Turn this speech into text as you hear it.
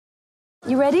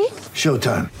You ready?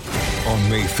 Showtime. On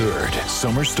May 3rd,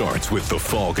 summer starts with The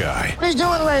Fall Guy. Let's do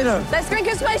it later. Let's drink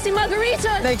a spicy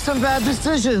margarita. Make some bad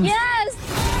decisions.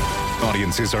 Yes.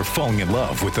 Audiences are falling in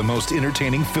love with the most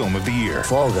entertaining film of the year.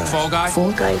 Fall Guy. Fall Guy?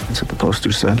 Fall Guy. That's what the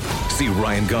poster said. See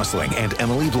Ryan Gosling and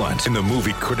Emily Blunt in the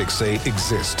movie critics say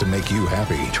exists to make you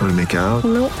happy. Trying to make it out?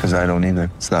 Nope. Because I don't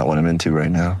either. It's not what I'm into right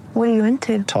now. What are you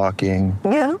into? Talking.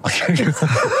 Yeah.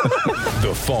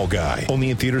 The Fall Guy.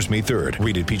 Only in theaters May 3rd.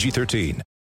 Rated PG-13.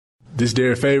 This is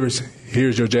Derek Favors.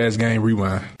 Here's your Jazz Game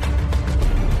Rewind.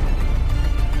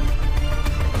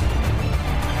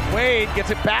 Wade gets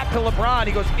it back to LeBron.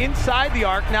 He goes inside the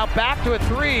arc, now back to a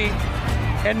three,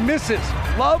 and misses.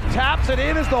 Love taps it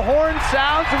in as the horn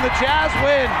sounds, and the Jazz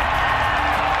win.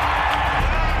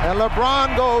 And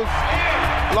LeBron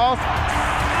lost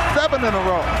 7 in a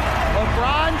row.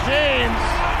 LeBron James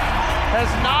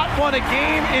has not won a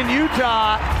game in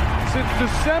Utah since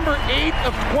December 8th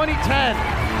of 2010.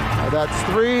 That's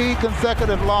 3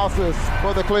 consecutive losses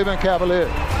for the Cleveland Cavaliers.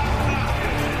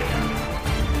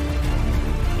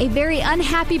 A very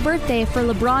unhappy birthday for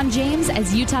LeBron James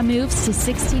as Utah moves to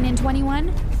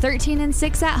 16-21,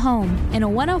 13-6 at home in a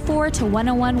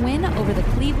 104-101 win over the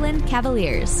Cleveland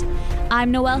Cavaliers.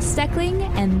 I'm Noelle Steckling,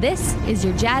 and this is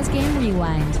your Jazz Game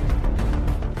Rewind.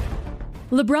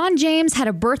 LeBron James had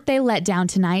a birthday letdown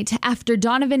tonight after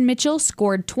Donovan Mitchell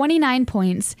scored 29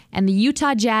 points and the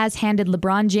Utah Jazz handed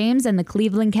LeBron James and the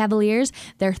Cleveland Cavaliers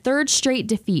their third straight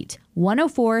defeat,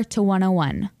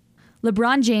 104-101.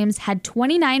 LeBron James had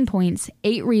 29 points,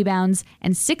 8 rebounds,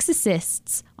 and 6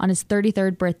 assists on his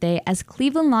 33rd birthday as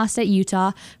Cleveland lost at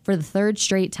Utah for the third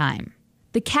straight time.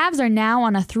 The Cavs are now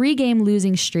on a 3-game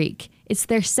losing streak. It's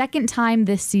their second time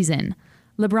this season.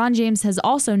 LeBron James has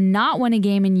also not won a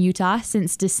game in Utah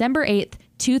since December 8th,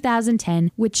 2010,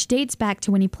 which dates back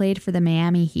to when he played for the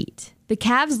Miami Heat. The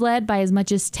Cavs led by as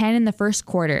much as 10 in the first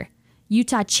quarter.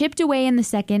 Utah chipped away in the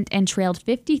second and trailed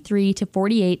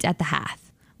 53-48 at the half.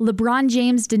 LeBron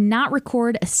James did not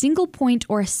record a single point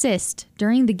or assist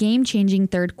during the game-changing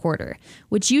third quarter,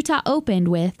 which Utah opened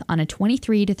with on a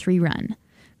 23-3 run.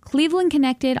 Cleveland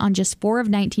connected on just 4 of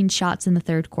 19 shots in the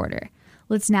third quarter.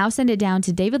 Let's now send it down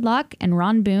to David Locke and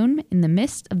Ron Boone in the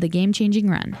midst of the game-changing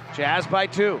run. Jazz by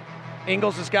 2.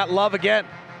 Ingles has got Love again.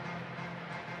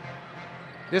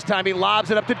 This time he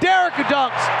lobs it up to Derek, who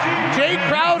dunks. Jay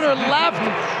Crowder left.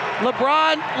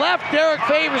 LeBron left Derek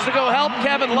Favors to go help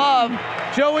Kevin Love.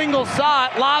 Joe Ingles saw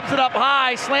it, lobs it up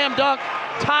high, slam dunk,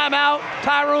 timeout,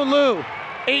 Tyronn Lue.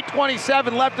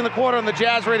 8:27 left in the quarter on the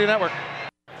Jazz Radio Network.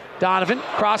 Donovan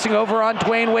crossing over on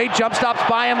Dwayne Wade, jump stops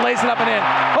by him, lays it up and in.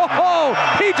 Oh,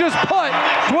 he just put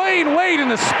Dwayne Wade in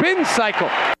the spin cycle.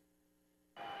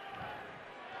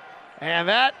 And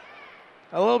that,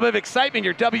 a little bit of excitement,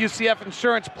 your WCF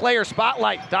Insurance Player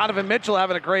Spotlight. Donovan Mitchell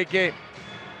having a great game.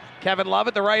 Kevin Love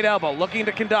at the right elbow, looking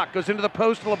to conduct, goes into the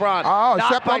post to LeBron. Oh,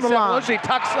 Knocked step by on the line. Sefolosha. He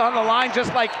tucks on the line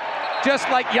just like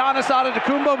Giannis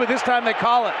Antetokounmpo, but this time they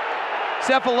call it.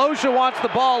 Sefolosha wants the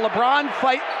ball. LeBron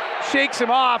shakes him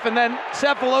off, and then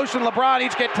Sefolosha and LeBron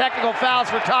each get technical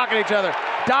fouls for talking to each other.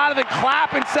 Donovan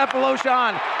clapping Sefolosha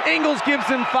on. Ingles gives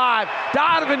him 5.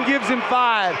 Donovan gives him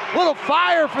 5. Little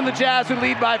fire from the Jazz, who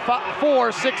lead by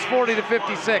 4,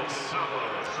 6:40-56.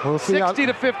 We'll see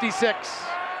 60-56.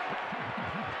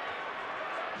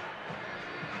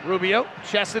 Rubio,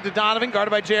 chested to Donovan, guarded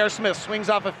by J.R. Smith. Swings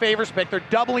off a Favors pick. They're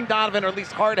doubling Donovan, or at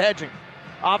least hard hedging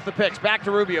off the picks. Back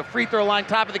to Rubio. Free throw line,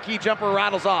 top of the key, jumper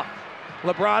rattles off.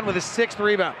 LeBron with his 6th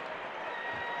rebound.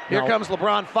 Here comes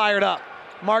LeBron fired up.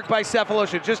 Marked by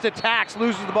Sefolosha. Just attacks,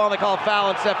 loses the ball, and they call a foul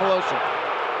on Sefolosha.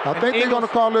 I think they're going to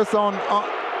call this on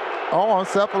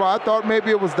Sefolosha. I thought maybe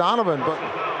it was Donovan, but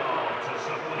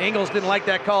Ingles didn't like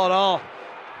that call at all.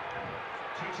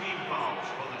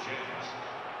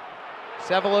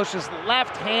 Sefolosha's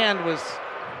left hand was,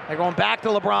 they're going back to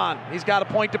LeBron. He's got a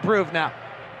point to prove now.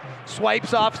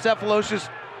 Swipes off Sefolosha's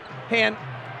hand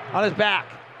on his back.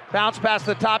 Bounce pass to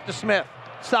the top to Smith.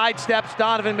 Sidesteps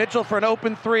Donovan Mitchell for an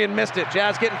open 3 and missed it.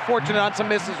 Jazz getting fortunate on some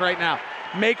misses right now.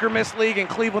 Make or miss league, and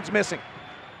Cleveland's missing.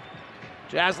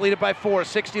 Jazz lead it by 4,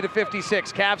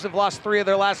 60-56. Cavs have lost 3 of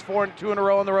their last 4 and 2 in a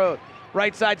row on the road.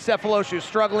 Right side Sefolosha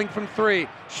struggling from 3.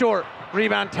 Short.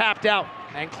 Rebound tapped out.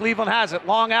 And Cleveland has it.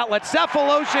 Long outlet.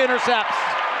 Sefolosha intercepts.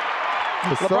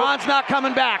 LeBron's not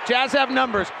coming back. Jazz have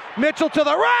numbers. Mitchell to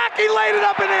the rack. He laid it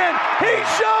up and in. He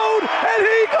showed, and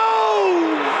he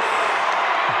goes.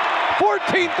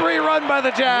 14-3 run by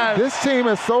the Jazz. This team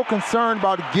is so concerned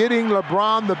about getting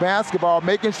LeBron the basketball,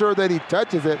 making sure that he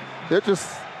touches it. They're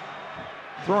just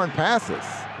throwing passes.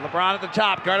 LeBron at the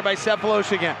top, guarded by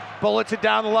Cephalosha again. Bullets it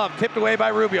down to Love, tipped away by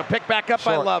Rubio. Picked back up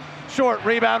by Love. Short,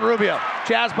 rebound Rubio.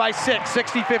 Jazz by 6,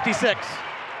 60-56.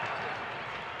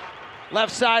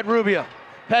 Left side Rubio,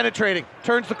 penetrating,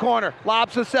 turns the corner,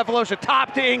 lobs to Cephalosha,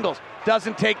 top to Ingles.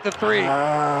 Doesn't take the three.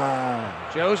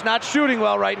 Joe's not shooting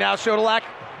well right now. Shodolak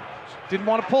didn't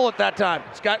want to pull it that time.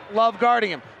 He's got Love guarding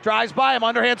him. Drives by him,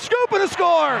 underhand scoop and a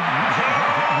score!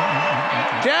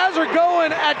 Jazz are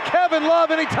going at Kevin Love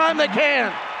anytime they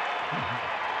can.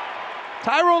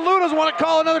 Tyronn Lue doesn't want to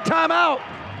call another timeout.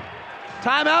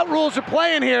 Timeout rules are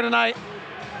playing here tonight.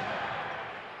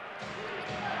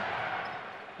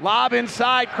 Lob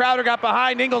inside, Crowder got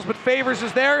behind Ingles, but Favors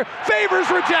is there. Favors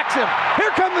rejects him.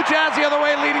 Here come the Jazz the other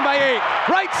way, leading by 8.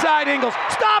 Right side Ingles,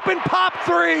 stop and pop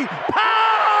 3.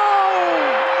 Pow!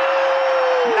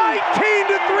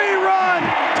 19-3 run.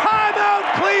 Timeout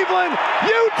Cleveland.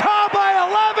 Utah by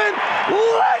 11.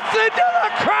 Listen to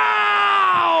the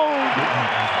crowd.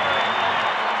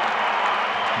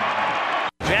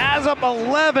 Jazz up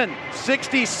 11,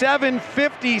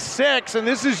 67-56, and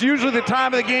this is usually the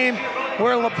time of the game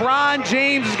where LeBron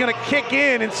James is going to kick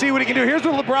in and see what he can do. Here's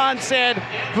what LeBron said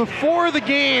before the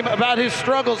game about his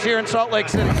struggles here in Salt Lake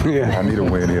City. Yeah, I need a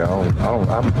win here.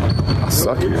 I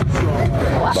suck here.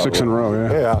 Wow. 6 in a row,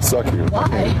 yeah. Yeah, I suck here. Why?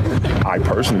 I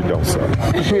personally don't suck.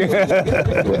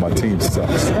 But my team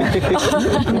sucks.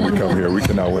 When we come here, we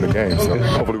cannot win a game, so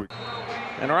hopefully we...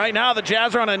 And right now the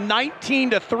Jazz are on a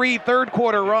 19-3 third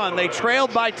quarter run. They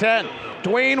trailed by 10.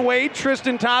 Dwayne Wade,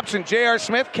 Tristan Thompson, J.R.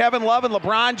 Smith, Kevin Love, and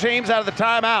LeBron James out of the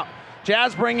timeout.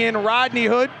 Jazz bring in Rodney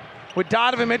Hood with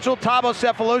Donovan Mitchell, Thabo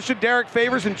Cephalosha, Derek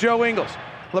Favors, and Joe Ingles.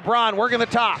 LeBron working the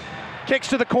top. Kicks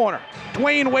to the corner.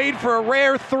 Dwayne Wade for a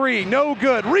rare 3. No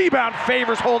good. Rebound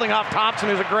Favors holding off Thompson,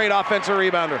 who's a great offensive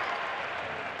rebounder.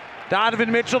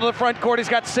 Donovan Mitchell to the front court. He's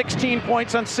got 16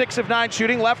 points on 6 of 9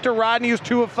 shooting. Left to Rodney, who's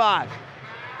 2 of 5.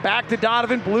 Back to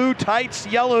Donovan, blue tights,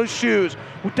 yellow shoes.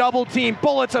 Double team,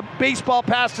 bullets, a baseball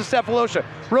pass to Cephalosha.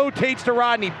 Rotates to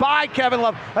Rodney, by Kevin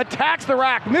Love. Attacks the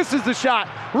rack, misses the shot.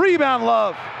 Rebound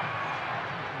Love.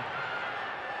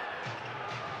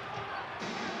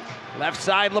 Left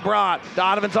side LeBron,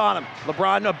 Donovan's on him.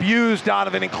 LeBron abused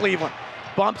Donovan in Cleveland.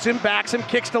 Bumps him, backs him,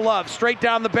 kicks to Love. Straight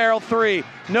down the barrel 3.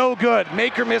 No good.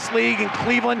 Make or miss league, and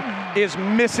Cleveland is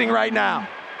missing right now.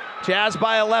 Jazz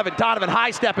by 11. Donovan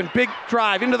high stepping, big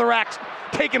drive into the racks,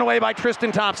 taken away by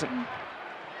Tristan Thompson.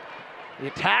 The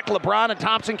attack, LeBron and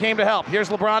Thompson came to help. Here's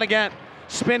LeBron again,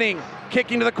 spinning,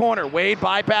 kicking to the corner. Wade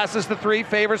bypasses the 3,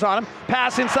 Favors on him.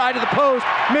 Pass inside to the post.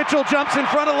 Mitchell jumps in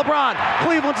front of LeBron.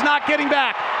 Cleveland's not getting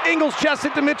back. Ingles chests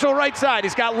it to Mitchell right side.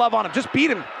 He's got Love on him. Just beat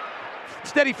him.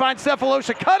 Instead, he finds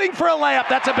Cephalosha cutting for a layup.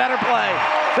 That's a better play.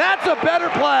 That's a better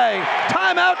play.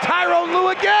 Timeout, Tyronn Lue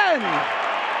again.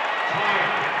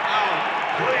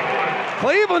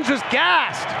 Cleveland's just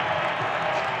gassed.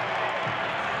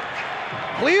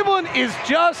 Cleveland is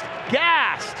just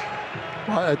gassed.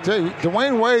 Well, I tell you,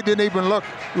 Dwayne Wade didn't even look.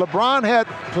 LeBron had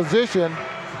position,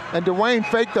 and Dwayne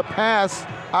faked the pass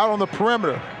out on the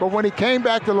perimeter. But when he came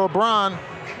back to LeBron,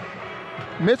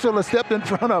 Mitchell had stepped in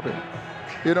front of him.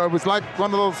 You know, it was like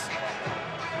one of those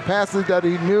passes that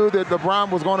he knew that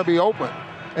LeBron was going to be open.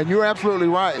 And you're absolutely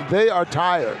right. They are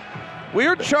tired.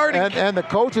 We're charting. And the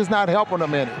coach is not helping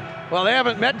them any. Well, they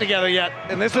haven't met together yet,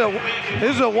 and this is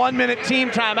a 1-minute team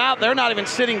timeout. They're not even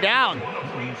sitting down.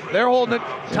 They're holding a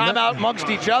timeout amongst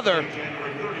each other.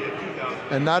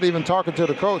 And not even talking to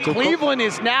the coach. Cleveland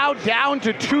is now down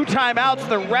to 2 timeouts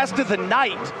the rest of the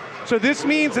night. So this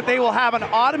means that they will have an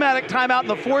automatic timeout in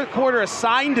the fourth quarter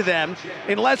assigned to them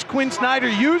unless Quinn Snyder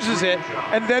uses it,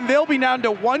 and then they'll be down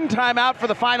to 1 timeout for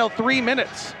the final 3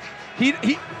 minutes.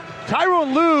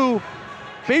 Tyronn Lue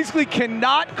basically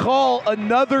cannot call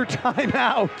another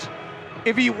timeout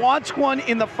if he wants one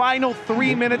in the final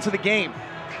 3 minutes of the game.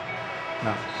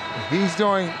 No. He's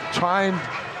trying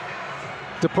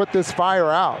to put this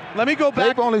fire out. Let me go back.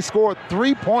 They've only scored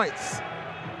 3 points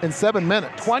in 7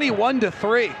 minutes.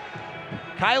 21-3.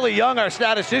 Kylie Young, our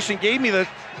statistician, gave me the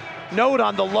note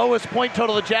on the lowest point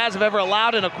total the Jazz have ever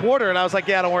allowed in a quarter, and I was like,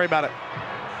 yeah, don't worry about it.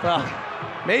 Well,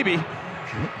 maybe.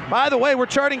 By the way, we're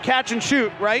charting catch and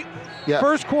shoot, right? Yeah.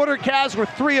 First quarter, Cavs were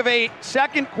 3 of 8.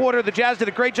 Second quarter, the Jazz did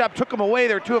a great job, took them away.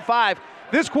 They're 2 of 5.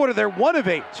 This quarter, they're 1 of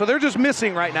 8. So they're just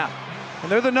missing right now.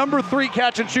 And they're the number 3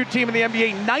 catch and shoot team in the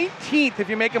NBA. 19th if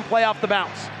you make them play off the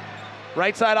bounce.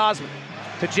 Right side Osman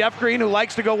to Jeff Green, who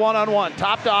likes to go one-on-one.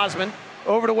 Top to Osman,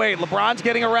 over to Wade. LeBron's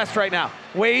getting a rest right now.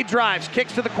 Wade drives,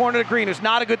 kicks to the corner to Green, who's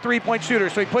not a good 3-point shooter,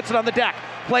 so he puts it on the deck.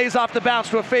 Plays off the bounce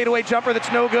to a fadeaway jumper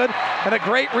that's no good. And a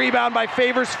great rebound by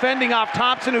Favors, fending off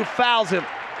Thompson, who fouls him.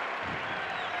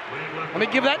 Let me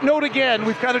give that note again.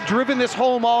 We've kind of driven this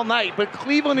home all night, but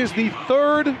Cleveland is the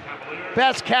third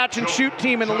best catch and shoot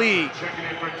team in the league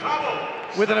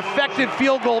with an effective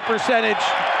field goal percentage.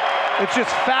 It's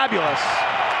just fabulous.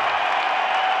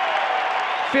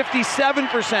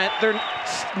 57%. They're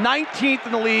 19th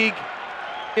in the league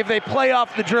if they play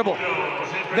off the dribble.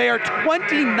 They are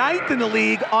 29th in the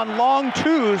league on long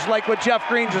twos, like what Jeff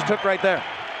Green just took right there.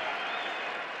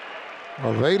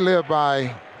 Well, they live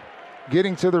by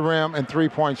getting to the rim and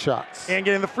three-point shots. And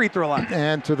getting the free throw line.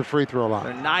 And to the free throw line.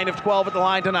 They're 9 of 12 at the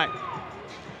line tonight.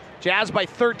 Jazz by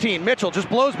 13. Mitchell just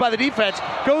blows by the defense,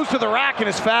 goes to the rack and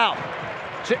is fouled.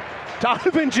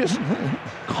 Donovan just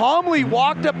calmly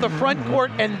walked up the front court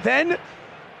and then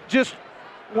just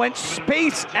went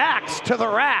space X to the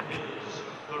rack.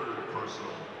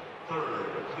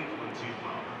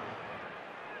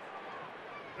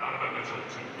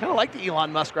 Kind of like the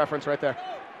Elon Musk reference right there.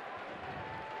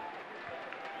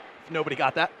 If nobody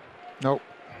got that. Nope.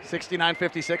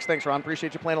 69-56. Thanks, Ron.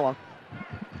 Appreciate you playing along.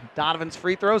 Donovan's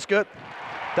free throws, good.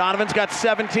 Donovan's got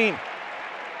 17.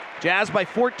 Jazz by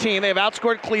 14. They have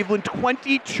outscored Cleveland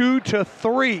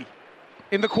 22-3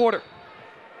 in the quarter.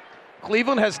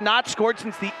 Cleveland has not scored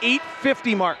since the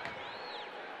 8:50 mark.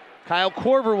 Kyle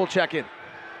Korver will check in.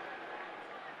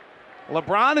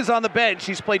 LeBron is on the bench.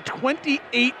 He's played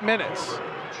 28 minutes.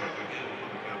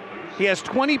 He has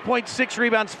 20.6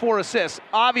 rebounds, 4 assists.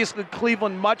 Obviously,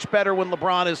 Cleveland much better when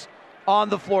LeBron is on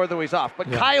the floor than he's off. But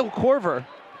yeah. Kyle Korver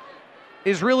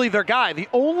is really their guy. The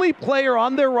only player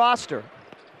on their roster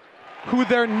who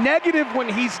they're negative when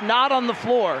he's not on the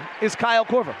floor is Kyle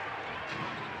Korver.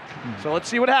 So let's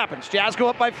see what happens. Jazz go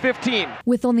up by 15.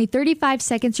 With only 35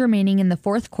 seconds remaining in the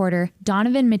fourth quarter,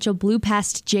 Donovan Mitchell blew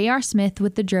past J.R. Smith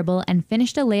with the dribble and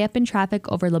finished a layup in traffic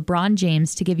over LeBron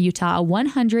James to give Utah a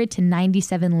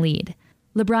 100-97 lead.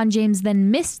 LeBron James then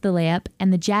missed the layup,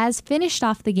 and the Jazz finished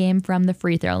off the game from the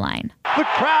free throw line. The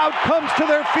crowd comes to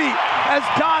their feet as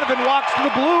Donovan walks to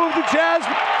the blue of the Jazz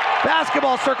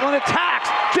basketball circle and attacks.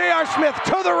 J.R. Smith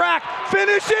to the rack,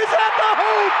 finishes at the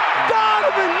hoop.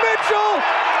 Donovan Mitchell,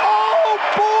 oh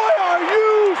boy, are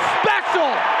you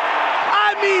special.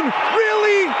 I mean,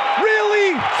 really,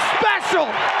 really special.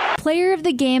 Player of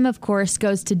the game, of course,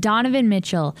 goes to Donovan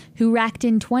Mitchell, who racked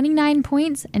in 29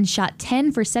 points and shot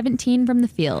 10 for 17 from the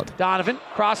field. Donovan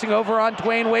crossing over on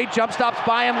Dwayne Wade, jump stops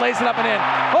by him, lays it up and in.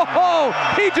 Oh,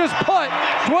 he just put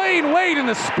Dwayne Wade in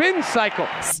the spin cycle.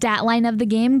 Stat line of the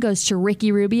game goes to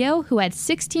Ricky Rubio, who had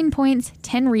 16 points,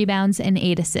 10 rebounds, and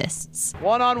 8 assists.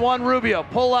 One-on-one Rubio,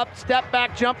 pull up, step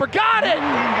back jumper, got it!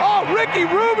 Oh, Ricky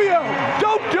Rubio,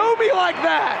 don't do me like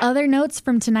that! Other notes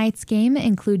from tonight's game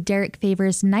include Derek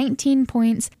Favors' 19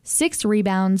 points, 6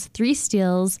 rebounds, 3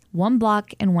 steals, 1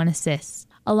 block, and 1 assist,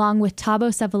 along with Thabo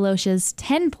Sefolosha's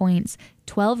 10 points,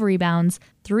 12 rebounds,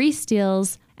 3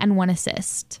 steals, and 1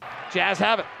 assist. Jazz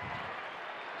have it.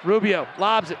 Rubio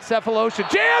lobs it. Sefolosha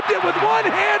jammed it with one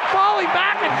hand, falling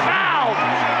back and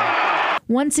fouled.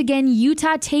 Once again,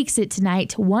 Utah takes it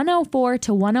tonight,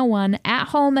 104-101 at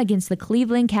home against the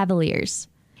Cleveland Cavaliers.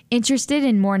 Interested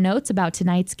in more notes about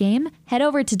tonight's game? Head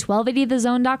over to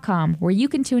 1280thezone.com, where you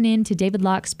can tune in to David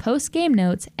Locke's post-game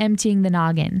notes, Emptying the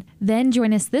Noggin. Then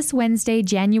join us this Wednesday,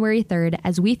 January 3rd,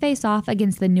 as we face off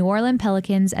against the New Orleans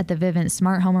Pelicans at the Vivint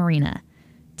Smart Home Arena.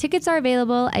 Tickets are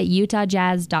available at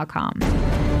utahjazz.com.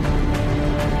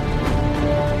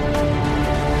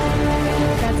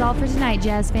 That's all for tonight,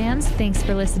 Jazz fans. Thanks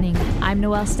for listening. I'm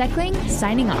Noelle Steckling,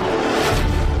 signing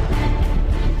off.